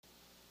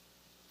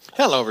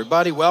Hello,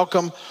 everybody.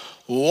 Welcome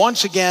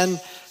once again.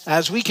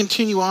 As we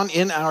continue on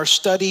in our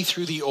study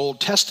through the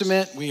Old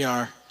Testament, we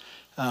are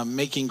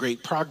making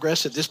great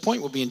progress. At this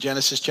point, we'll be in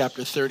Genesis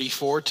chapter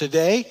 34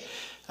 today.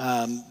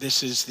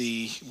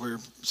 We're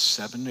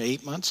 7 or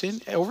 8 months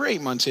in, over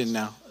 8 months in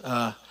now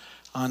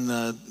on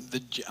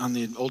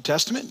the Old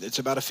Testament. It's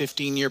about a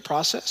 15-year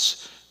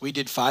process. We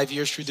did 5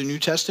 years through the New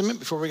Testament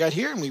before we got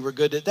here, and we were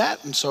good at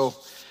that. And so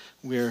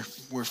we're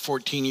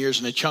 14 years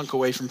and a chunk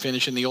away from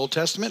finishing the Old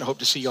Testament. I hope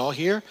to see you all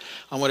here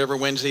on whatever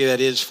Wednesday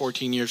that is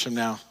 14 years from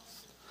now.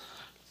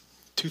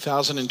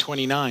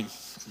 2029.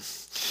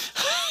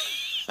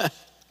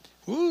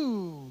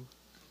 Woo.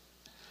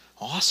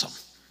 Awesome.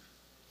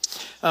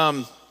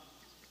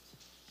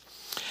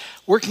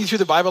 Working through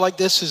the Bible like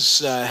this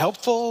is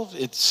helpful.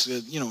 It's,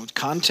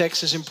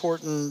 context is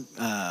important.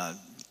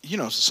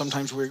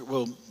 Sometimes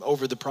we'll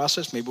over the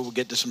process. Maybe we'll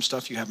get to some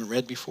stuff you haven't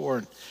read before,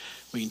 and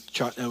we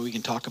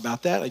can talk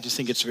about that. I just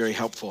think it's very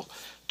helpful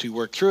to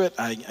work through it.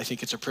 I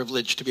think it's a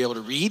privilege to be able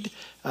to read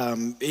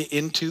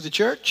into the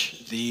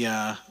church the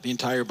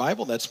entire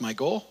Bible. That's my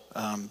goal.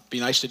 Be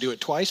nice to do it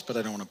twice, but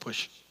I don't want to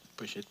push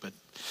it. But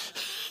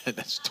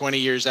that's 20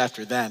 years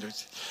after that.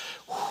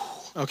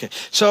 Okay,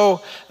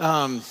 so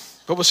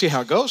but we'll see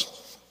how it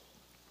goes,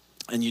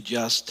 and you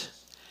just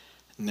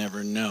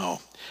never know.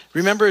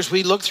 Remember, as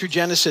we look through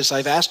Genesis,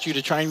 I've asked you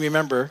to try and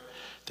remember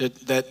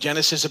that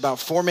Genesis is about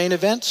four main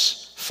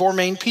events, four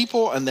main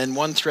people, and then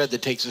one thread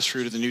that takes us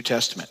through to the New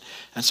Testament.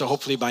 And so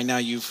hopefully by now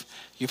you've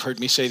heard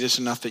me say this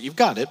enough that you've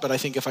got it, but I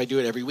think if I do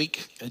it every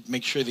week,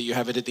 make sure that you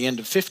have it at the end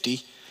of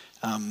 50,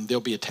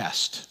 there'll be a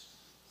test.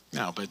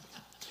 No, but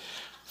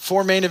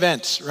four main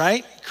events,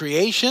 right?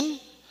 Creation,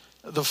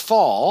 the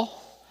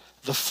fall,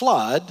 the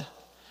flood,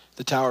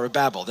 the Tower of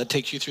Babel. That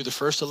takes you through the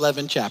first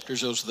 11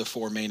 chapters. Those are the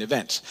four main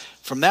events.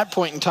 From that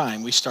point in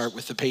time, we start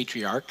with the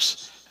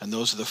patriarchs, and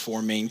those are the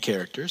four main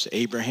characters: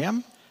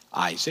 Abraham,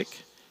 Isaac,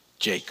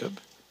 Jacob,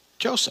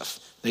 Joseph.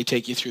 They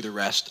take you through the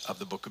rest of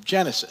the book of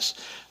Genesis.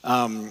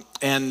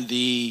 And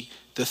the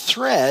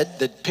thread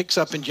that picks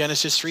up in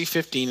Genesis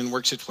 3:15 and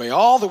works its way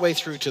all the way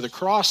through to the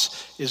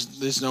cross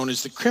is known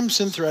as the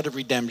crimson thread of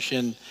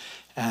redemption.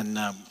 And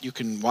you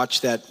can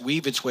watch that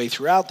weave its way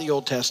throughout the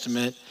Old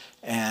Testament,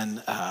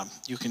 and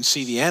you can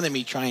see the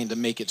enemy trying to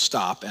make it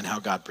stop and how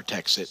God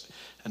protects it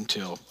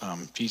until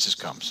Jesus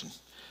comes. And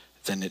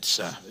then it's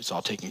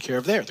all taken care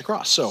of there at the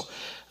cross. So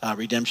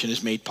redemption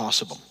is made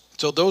possible.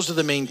 So those are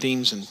the main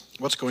themes and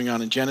what's going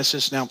on in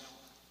Genesis. Now,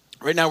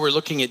 right now we're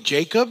looking at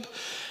Jacob.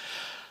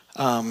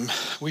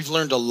 We've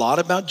learned a lot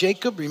about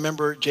Jacob.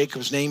 Remember,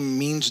 Jacob's name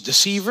means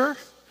deceiver.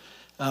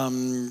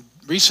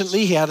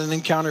 Recently, he had an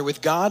encounter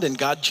with God, and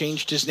God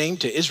changed his name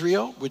to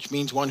Israel, which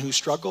means one who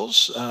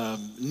struggles.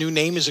 New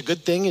name is a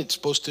good thing. It's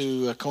supposed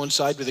to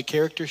coincide with a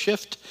character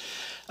shift.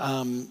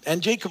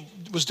 And Jacob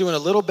was doing a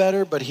little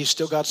better, but he's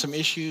still got some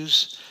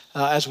issues,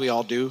 as we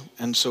all do.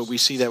 And so we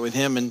see that with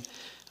him.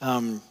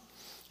 And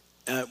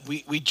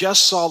we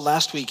just saw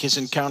last week his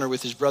encounter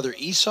with his brother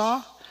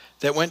Esau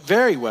that went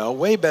very well,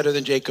 way better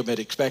than Jacob had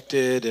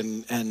expected.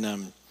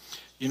 And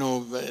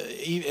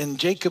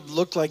Jacob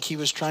looked like he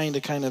was trying to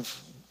kind of,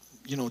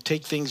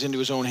 take things into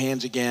his own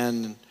hands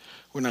again.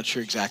 We're not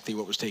sure exactly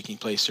what was taking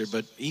place there,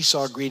 but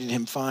Esau greeted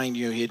him fine.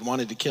 He had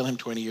wanted to kill him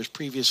 20 years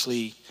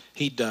previously.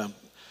 He'd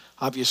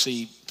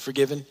obviously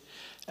forgiven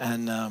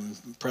and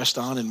pressed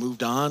on and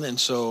moved on. And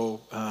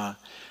so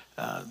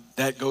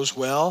that goes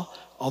well.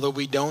 Although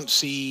we don't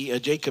see,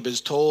 Jacob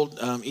is told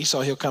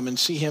Esau he'll come and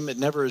see him. It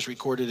never is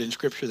recorded in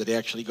Scripture that he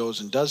actually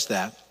goes and does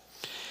that.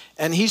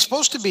 And he's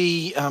supposed to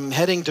be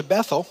heading to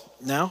Bethel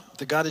now.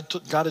 God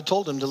had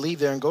told him to leave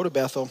there and go to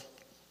Bethel.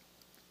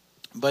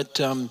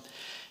 But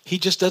he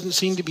just doesn't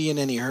seem to be in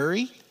any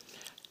hurry.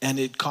 And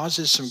it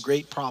causes some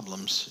great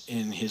problems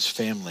in his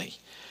family.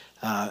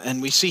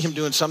 And we see him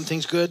doing some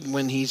things good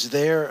when he's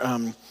there.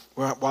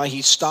 While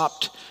he's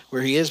stopped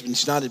where he is, but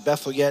he's not at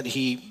Bethel yet,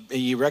 he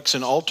erects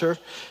an altar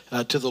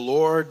to the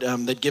Lord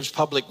that gives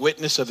public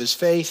witness of his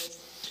faith.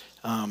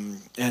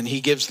 And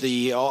he gives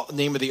the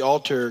name of the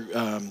altar,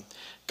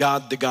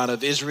 God, the God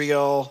of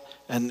Israel.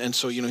 And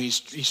so,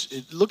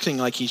 he's looking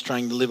like he's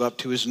trying to live up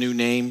to his new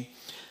name.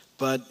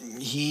 But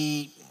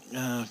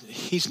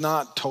he's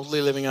not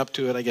totally living up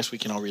to it. I guess we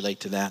can all relate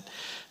to that.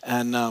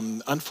 And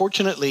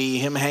unfortunately,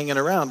 him hanging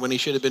around when he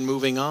should have been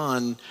moving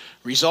on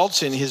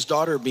results in his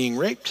daughter being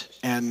raped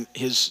and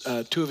his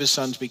two of his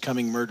sons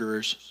becoming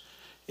murderers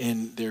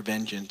in their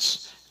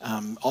vengeance,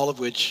 all of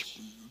which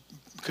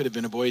could have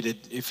been avoided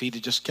if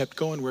he'd just kept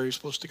going where he was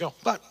supposed to go.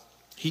 But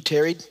he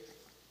tarried.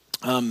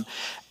 And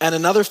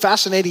another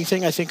fascinating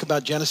thing I think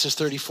about Genesis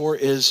 34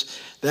 is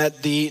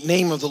that the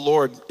name of the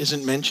Lord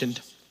isn't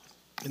mentioned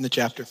in the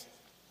chapter.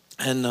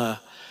 And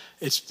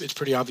it's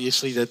pretty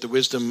obviously that the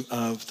wisdom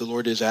of the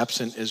Lord is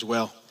absent as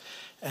well.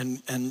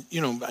 And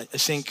I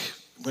think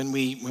when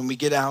we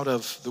get out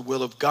of the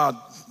will of God,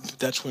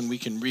 that's when we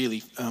can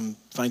really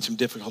find some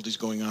difficulties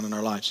going on in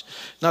our lives.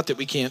 Not that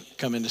we can't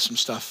come into some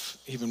stuff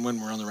even when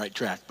we're on the right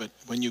track, but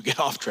when you get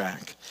off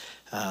track,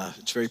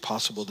 it's very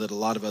possible that a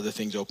lot of other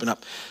things open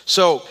up.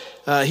 So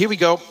here we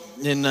go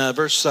in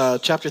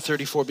chapter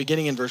 34,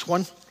 beginning in verse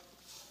 1.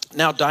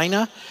 Now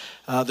Dinah,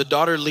 the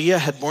daughter Leah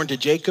had born to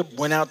Jacob,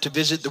 went out to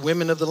visit the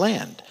women of the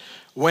land.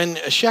 When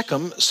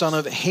Shechem, son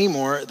of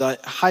Hamor the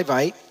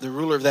Hivite, the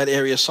ruler of that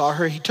area, saw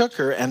her, he took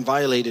her and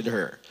violated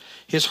her.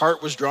 His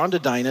heart was drawn to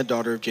Dinah,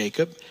 daughter of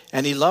Jacob,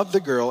 and he loved the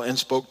girl and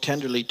spoke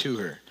tenderly to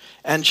her.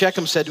 And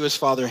Shechem said to his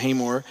father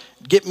Hamor,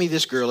 "Get me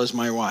this girl as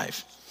my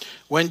wife."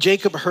 When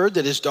Jacob heard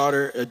that his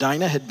daughter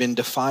Dinah had been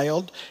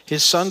defiled,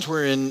 his sons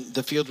were in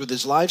the field with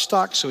his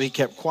livestock, so he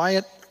kept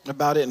quiet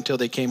about it until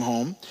they came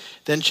home.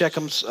 Then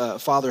Shechem's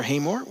father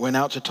Hamor went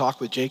out to talk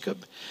with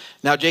Jacob.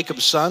 Now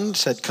Jacob's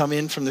sons had come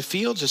in from the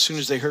fields. As soon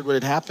as they heard what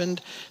had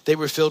happened, they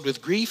were filled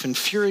with grief and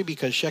fury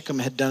because Shechem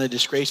had done a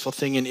disgraceful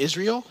thing in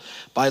Israel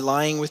by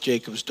lying with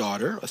Jacob's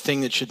daughter, a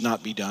thing that should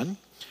not be done.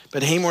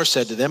 But Hamor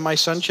said to them, "My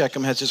son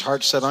Shechem has his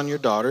heart set on your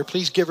daughter.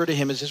 Please give her to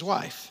him as his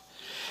wife.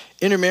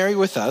 Intermarry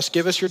with us,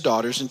 give us your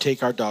daughters, and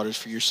take our daughters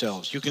for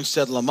yourselves. You can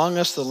settle among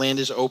us. The land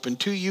is open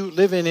to you.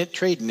 Live in it,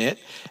 trade in it,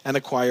 and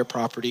acquire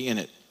property in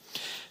it."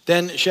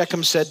 Then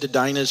Shechem said to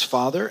Dinah's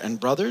father and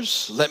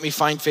brothers, "Let me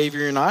find favor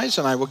in your eyes,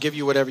 and I will give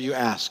you whatever you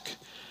ask.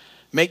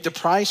 Make the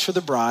price for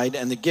the bride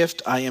and the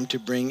gift I am to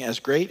bring as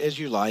great as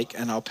you like,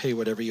 and I'll pay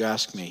whatever you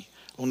ask me.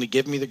 Only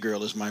give me the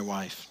girl as my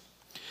wife."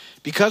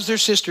 Because their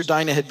sister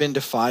Dinah had been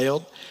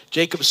defiled,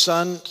 Jacob's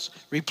sons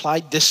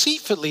replied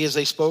deceitfully as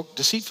they spoke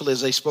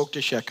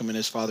to Shechem and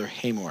his father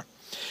Hamor.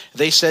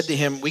 They said to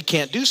him, "We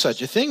can't do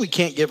such a thing. We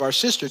can't give our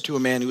sister to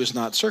a man who is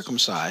not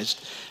circumcised.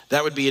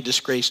 That would be a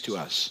disgrace to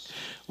us.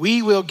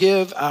 We will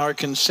give our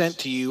consent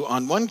to you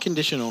on one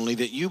condition only,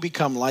 that you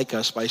become like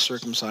us by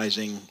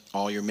circumcising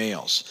all your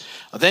males.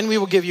 Then we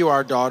will give you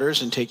our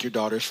daughters and take your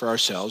daughters for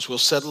ourselves. We'll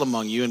settle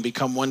among you and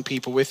become one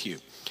people with you.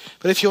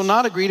 But if you'll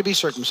not agree to be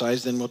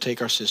circumcised, then we'll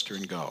take our sister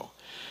and go."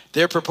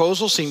 Their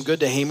proposal seemed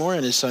good to Hamor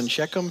and his son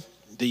Shechem.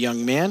 The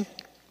young man,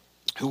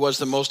 who was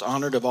the most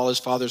honored of all his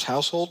father's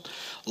household,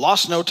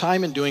 lost no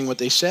time in doing what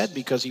they said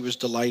because he was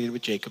delighted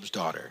with Jacob's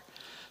daughter.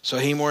 So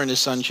Hamor and his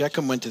son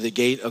Shechem went to the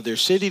gate of their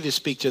city to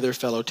speak to their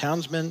fellow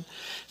townsmen.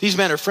 "These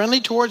men are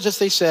friendly towards us,"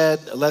 they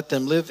said. "Let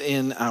them live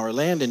in our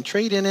land and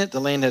trade in it.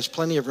 The land has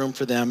plenty of room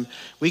for them.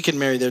 We can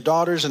marry their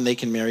daughters and they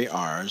can marry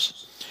ours.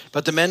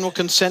 But the men will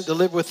consent to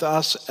live with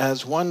us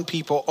as one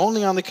people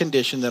only on the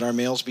condition that our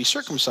males be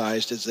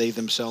circumcised as they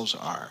themselves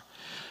are.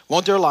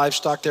 Won't their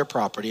livestock, their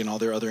property, and all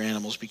their other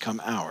animals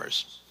become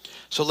ours?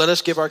 So let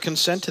us give our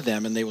consent to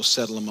them and they will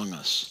settle among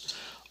us."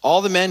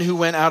 All the men who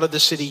went out of the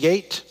city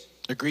gate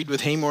agreed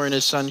with Hamor and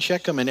his son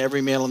Shechem, and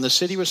every male in the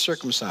city was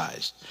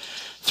circumcised.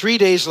 3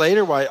 days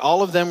later, while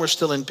all of them were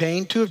still in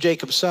pain, 2 of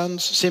Jacob's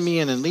sons,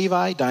 Simeon and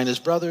Levi, Dinah's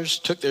brothers,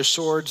 took their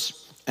swords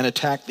and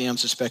attacked the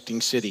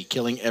unsuspecting city,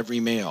 killing every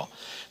male.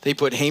 They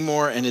put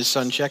Hamor and his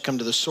son Shechem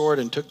to the sword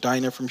and took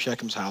Dinah from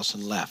Shechem's house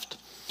and left.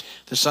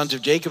 The sons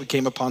of Jacob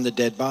came upon the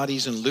dead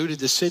bodies and looted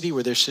the city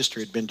where their sister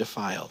had been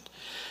defiled.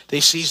 They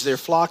seized their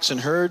flocks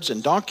and herds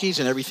and donkeys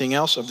and everything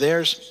else of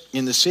theirs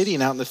in the city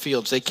and out in the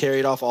fields. They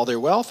carried off all their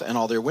wealth and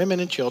all their women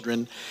and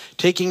children,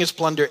 taking as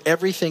plunder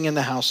everything in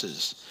the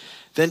houses.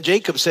 Then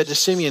Jacob said to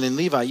Simeon and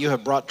Levi, "You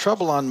have brought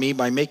trouble on me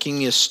by making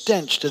me a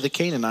stench to the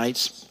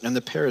Canaanites and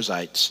the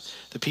Perizzites,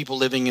 the people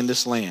living in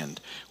this land.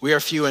 We are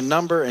few in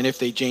number, and if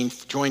they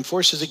join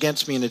forces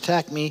against me and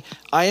attack me,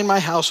 I and my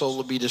household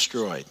will be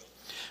destroyed."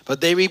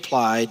 But they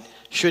replied,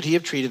 "Should he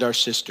have treated our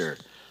sister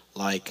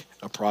like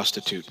a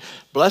prostitute?"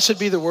 Blessed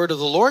be the word of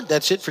the Lord.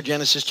 That's it for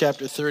Genesis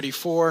chapter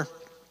 34.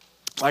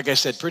 Like I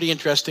said, pretty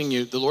interesting.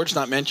 The Lord's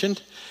not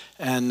mentioned,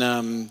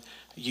 and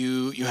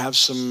you have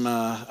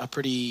a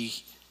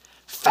pretty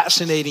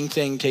fascinating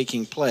thing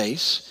taking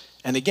place.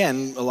 And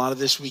again, a lot of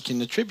this we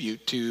can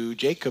attribute to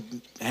Jacob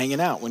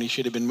hanging out when he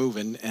should have been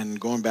moving and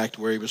going back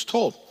to where he was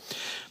told.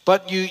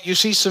 But you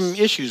see some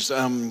issues.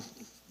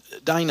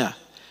 Dinah,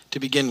 to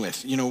begin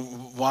with,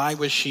 why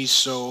was she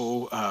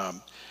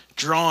so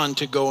drawn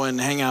to go and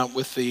hang out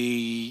with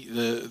the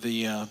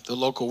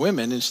local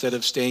women instead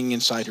of staying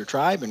inside her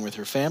tribe and with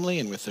her family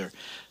and with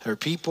her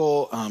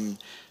people?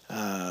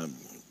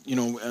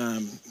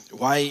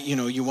 Why,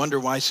 you wonder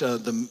why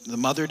the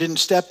mother didn't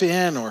step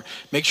in or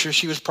make sure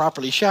she was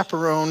properly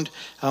chaperoned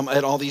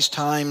at all these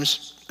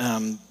times,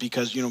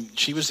 because,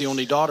 she was the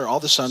only daughter. All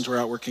the sons were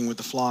out working with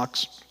the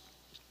flocks.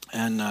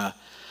 And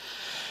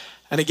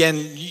again,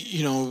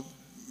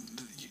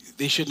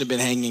 they shouldn't have been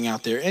hanging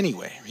out there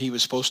anyway. He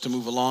was supposed to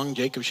move along.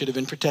 Jacob should have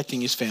been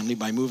protecting his family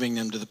by moving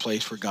them to the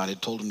place where God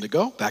had told him to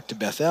go, back to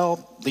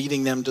Bethel,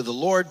 leading them to the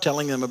Lord,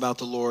 telling them about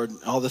the Lord,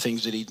 all the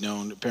things that he'd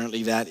known.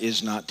 Apparently that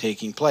is not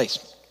taking place.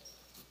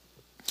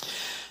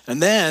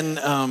 And then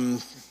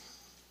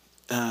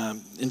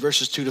in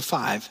verses 2 to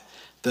 5,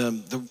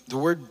 the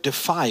word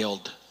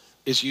defiled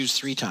is used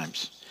 3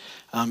 times.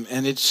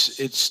 And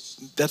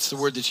that's the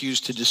word that's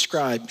used to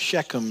describe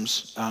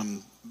Shechem's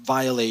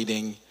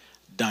violating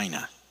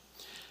Dinah.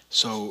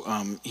 So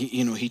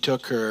he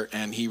took her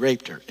and he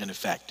raped her, in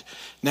effect.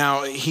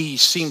 Now, he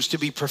seems to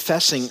be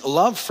professing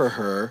love for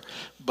her,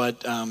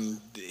 but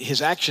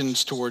his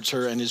actions towards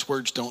her and his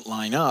words don't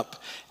line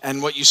up.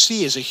 And what you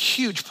see is a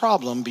huge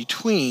problem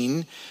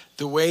between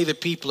the way the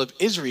people of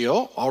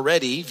Israel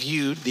already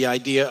viewed the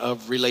idea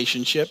of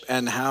relationship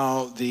and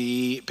how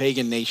the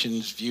pagan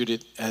nations viewed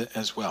it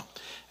as well.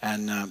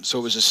 And so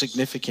it was a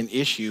significant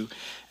issue.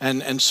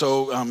 And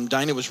so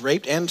Dinah was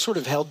raped and sort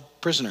of held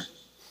prisoner.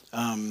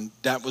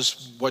 That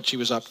was what she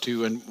was up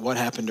to and what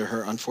happened to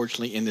her,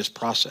 unfortunately, in this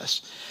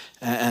process.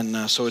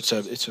 And so it's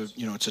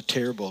a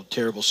terrible,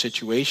 terrible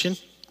situation.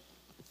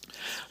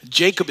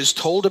 Jacob is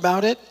told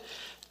about it,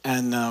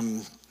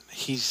 and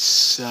he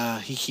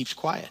keeps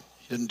quiet.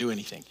 He doesn't do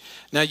anything.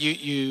 Now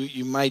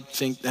you might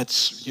think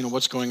that's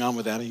what's going on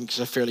with that. I think it's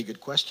a fairly good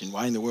question.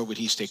 Why in the world would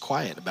he stay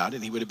quiet about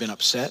it? He would have been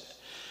upset.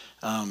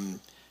 And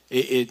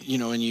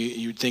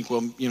you'd think,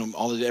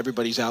 well,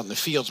 everybody's out in the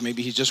fields.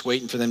 Maybe he's just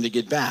waiting for them to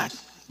get back.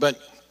 But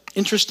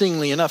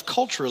interestingly enough,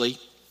 culturally,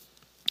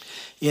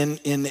 in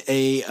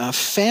a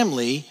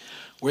family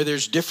where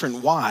there's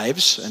different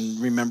wives, and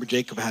remember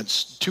Jacob had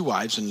 2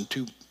 wives and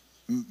 2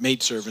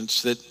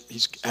 maidservants that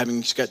he's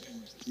got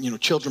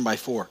children by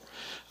 4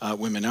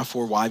 women, now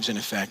 4 wives in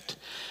effect,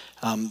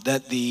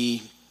 that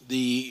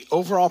the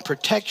overall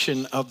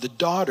protection of the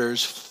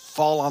daughters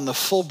fall on the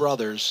full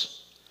brothers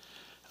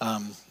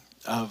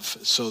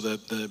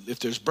if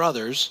there's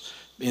brothers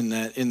in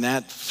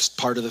that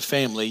part of the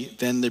family,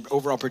 then the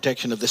overall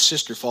protection of the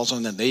sister falls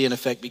on them. They, in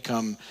effect,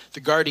 become the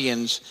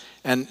guardians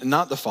and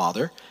not the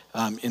father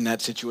in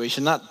that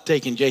situation. Not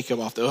taking Jacob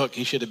off the hook.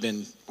 He should have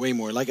been way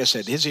more. Like I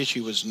said, his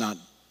issue was not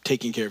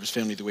taking care of his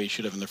family the way he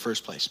should have in the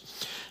first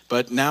place.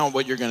 But now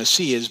what you're going to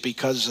see is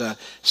because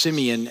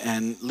Simeon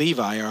and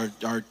Levi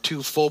are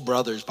 2 full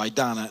brothers by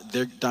Dinah,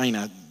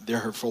 they're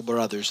her full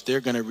brothers.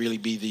 They're going to really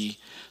be the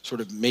sort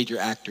of major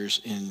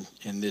actors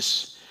in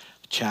this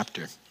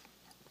chapter.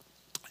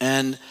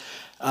 And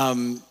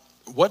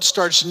what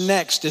starts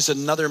next is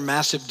another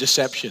massive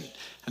deception.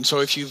 And so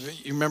if you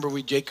remember,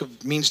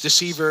 Jacob means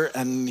deceiver,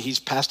 and he's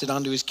passed it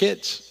on to his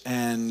kids.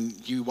 And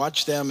you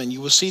watch them, and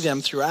you will see them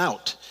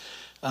throughout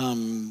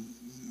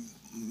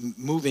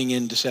moving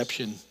in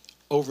deception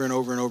over and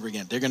over and over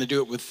again. They're going to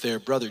do it with their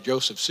brother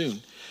Joseph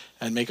soon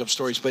and make up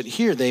stories. But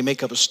here they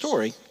make up a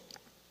story.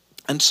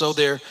 And so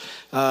they're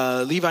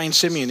Levi and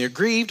Simeon. They're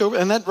grieved over,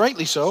 and that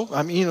rightly so.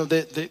 I mean,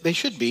 they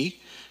should be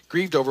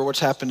grieved over what's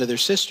happened to their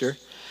sister,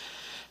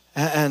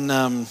 but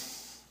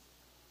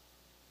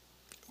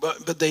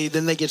they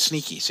get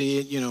sneaky. See,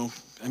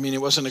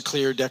 it wasn't a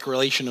clear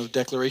declaration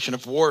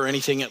of war or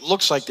anything. It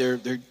looks like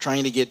they're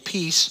trying to get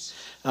peace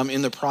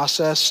in the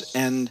process,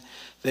 and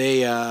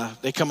they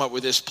come up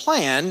with this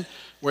plan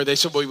where they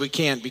said, well, we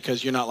can't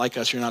because you're not like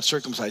us, you're not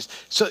circumcised.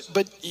 So,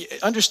 but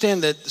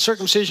understand that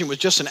circumcision was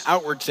just an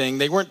outward thing.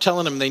 They weren't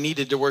telling them they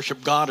needed to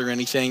worship God or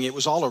anything. It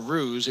was all a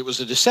ruse. It was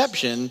a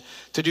deception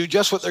to do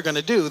just what they're going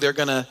to do. They're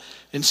going to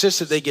insist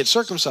that they get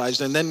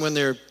circumcised, and then when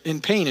they're in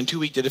pain and too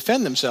weak to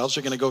defend themselves,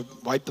 they're going to go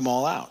wipe them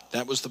all out.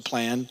 That was the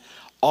plan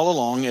all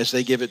along as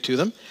they give it to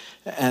them.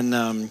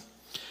 And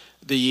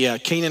the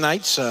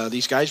Canaanites,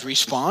 these guys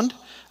respond.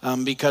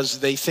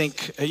 Because they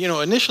think,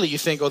 initially you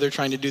think, they're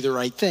trying to do the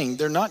right thing.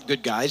 They're not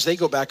good guys. They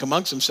go back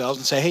amongst themselves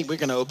and say, hey, we're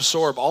going to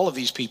absorb all of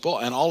these people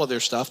and all of their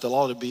stuff. They'll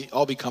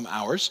all become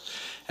ours.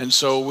 And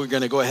so we're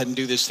going to go ahead and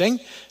do this thing.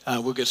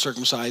 We'll get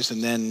circumcised,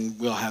 and then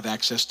we'll have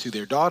access to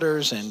their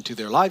daughters and to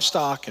their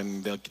livestock,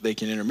 and they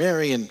can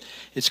intermarry, and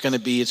it's going to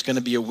be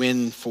a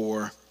win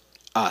for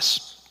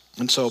us.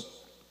 And so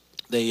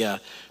they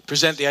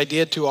present the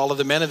idea to all of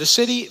the men of the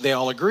city. They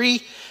all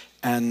agree,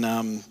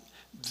 and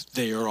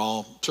they are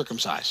all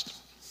circumcised.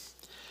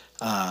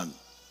 And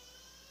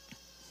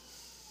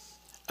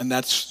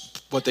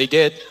that's what they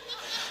did.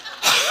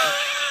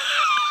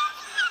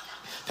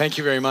 Thank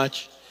you very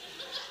much.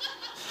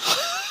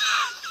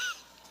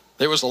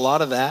 There was a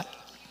lot of that.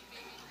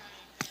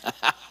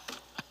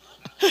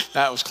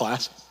 That was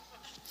classic.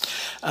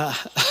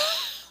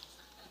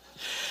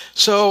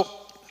 So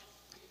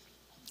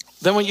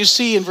then when you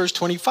see in verse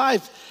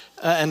 25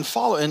 and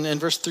follow, and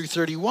verse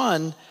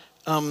 31,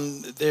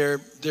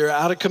 they're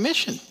out of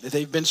commission.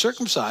 They've been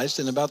circumcised,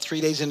 and about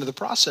 3 days into the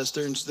process,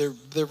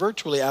 they're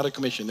virtually out of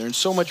commission. They're in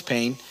so much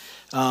pain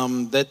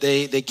that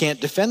they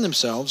can't defend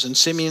themselves. And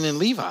Simeon and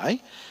Levi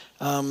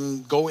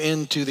go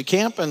into the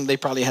camp, and they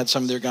probably had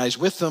some of their guys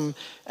with them,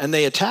 and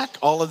they attack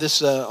all of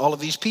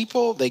these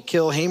people. They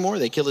kill Hamor,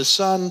 they kill his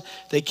son,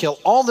 they kill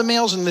all the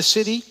males in the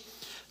city.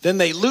 Then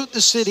they loot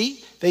the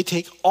city. They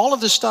take all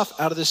of the stuff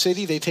out of the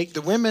city. They take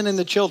the women and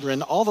the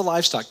children, all the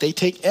livestock. They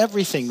take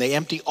everything. They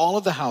empty all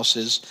of the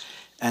houses,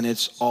 and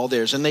it's all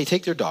theirs. And they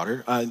take their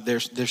daughter, their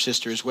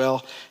sister as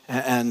well,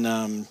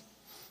 and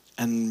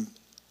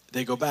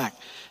they go back.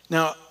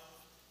 Now,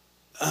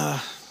 and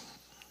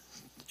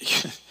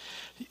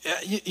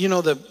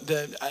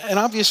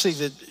obviously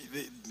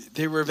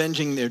they were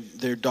avenging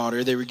their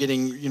daughter. They were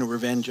getting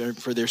revenge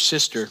for their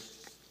sister,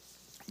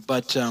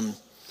 but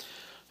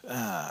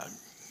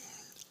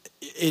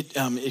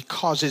it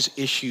causes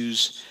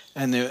issues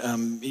And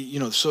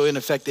so in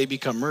effect, they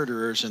become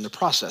murderers in the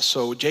process.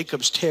 So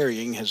Jacob's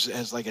tarrying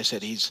has, like I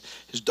said, his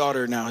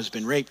daughter now has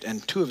been raped,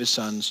 and 2 of his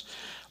sons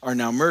are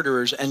now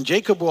murderers. And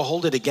Jacob will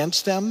hold it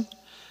against them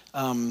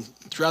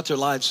throughout their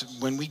lives.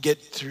 When we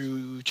get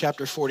through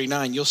chapter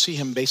 49, you'll see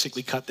him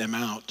basically cut them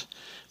out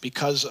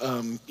because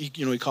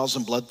he calls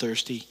them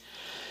bloodthirsty.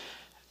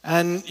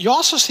 And you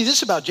also see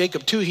this about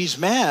Jacob too. He's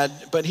mad,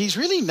 but he's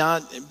really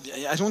not.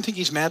 I don't think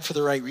he's mad for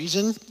the right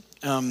reason.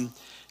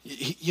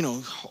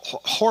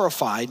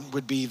 Horrified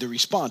would be the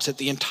response at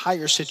the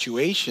entire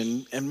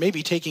situation and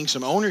maybe taking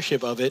some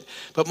ownership of it.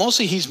 But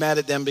mostly he's mad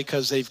at them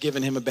because they've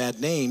given him a bad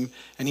name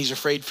and he's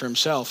afraid for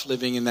himself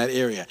living in that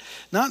area.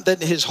 Not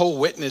that his whole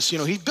witness,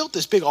 he built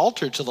this big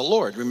altar to the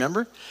Lord,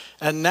 remember?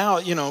 And now,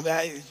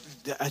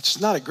 it's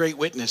not a great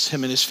witness.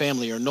 Him and his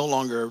family are no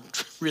longer a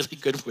really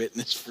good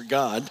witness for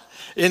God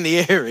in the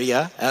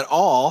area at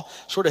all.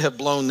 Sort of have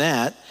blown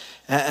that.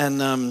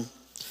 And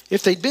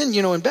if they'd been,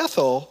 in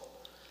Bethel,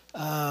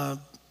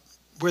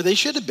 where they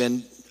should have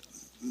been,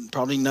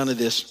 probably none of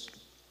this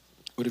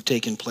would have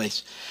taken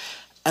place.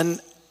 And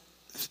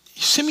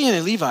Simeon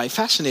and Levi,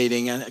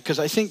 fascinating, because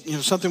I think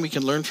something we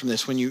can learn from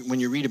this when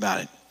you read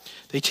about it.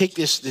 They take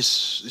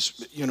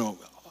this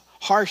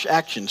harsh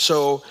action.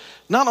 So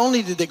not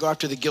only did they go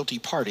after the guilty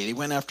party, they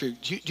went after.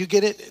 Do you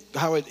get it?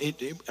 How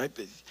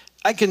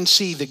I can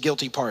see the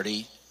guilty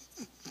party,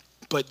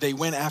 but they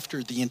went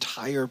after the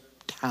entire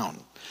town,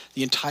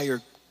 the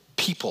entire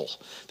people,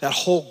 that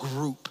whole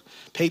group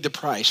paid the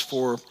price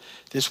for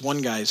this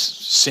one guy's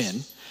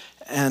sin.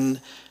 And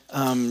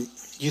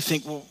you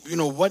think,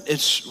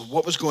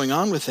 what was going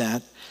on with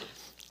that?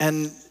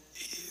 And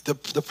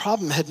the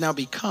problem had now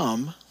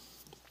become,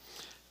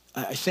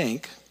 I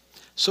think,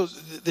 so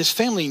this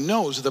family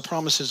knows the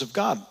promises of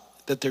God,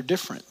 that they're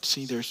different.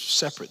 See, they're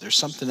separate. There's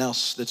something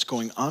else that's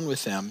going on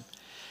with them.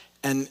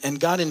 And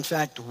God, in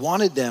fact,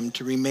 wanted them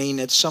to remain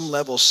at some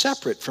level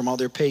separate from all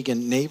their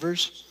pagan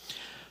neighbors.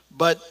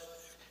 But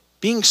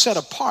being set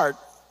apart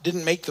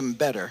didn't make them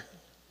better.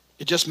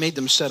 It just made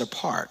them set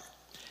apart.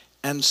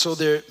 And so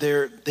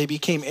they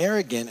became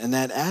arrogant, and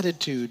that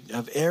attitude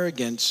of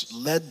arrogance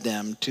led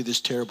them to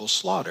this terrible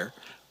slaughter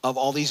of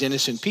all these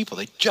innocent people.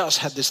 They just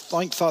had this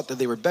thought that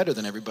they were better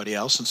than everybody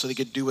else, and so they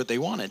could do what they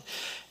wanted.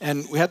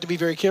 And we have to be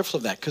very careful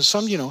of that, because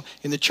some,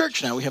 in the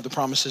church now, we have the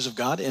promises of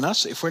God in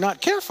us. If we're not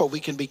careful,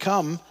 we can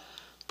become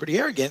pretty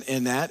arrogant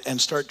in that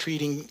and start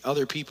treating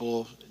other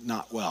people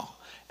not well.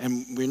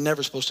 And we're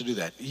never supposed to do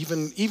that.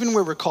 Even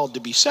where we're called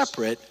to be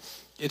separate,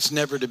 it's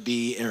never to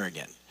be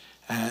arrogant.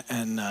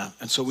 And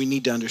so we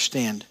need to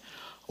understand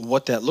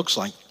what that looks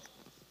like.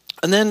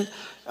 And then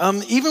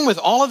even with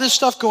all of this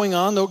stuff going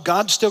on, though,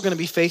 God's still going to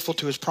be faithful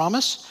to his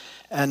promise.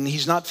 And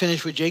he's not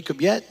finished with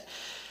Jacob yet.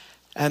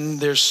 And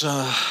there's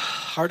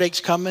heartaches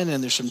coming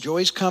and there's some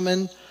joys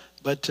coming.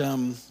 But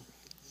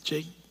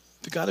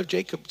the God of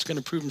Jacob is going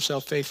to prove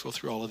himself faithful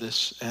through all of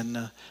this.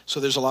 And so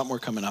there's a lot more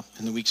coming up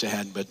in the weeks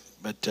ahead. But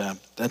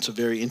that's a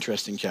very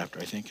interesting chapter,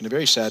 I think, and a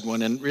very sad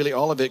one. And really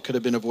all of it could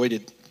have been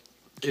avoided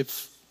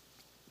if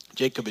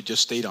Jacob had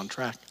just stayed on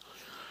track.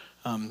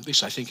 At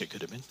least I think it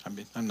could have been. I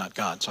mean, I'm not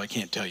God, so I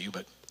can't tell you.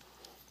 But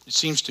it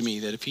seems to me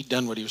that if he'd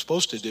done what he was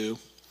supposed to do,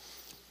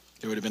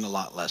 there would have been a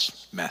lot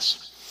less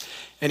mess.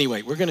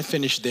 Anyway, we're going to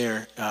finish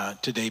there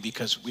today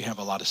because we have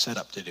a lot of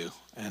setup to do,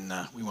 and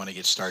we want to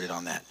get started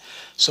on that.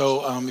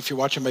 So if you're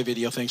watching my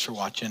video, thanks for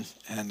watching.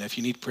 And if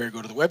you need prayer,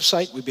 go to the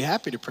website. We'd be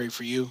happy to pray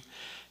for you.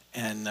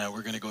 And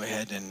we're going to go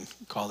ahead and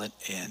call it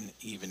an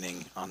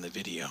evening on the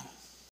video.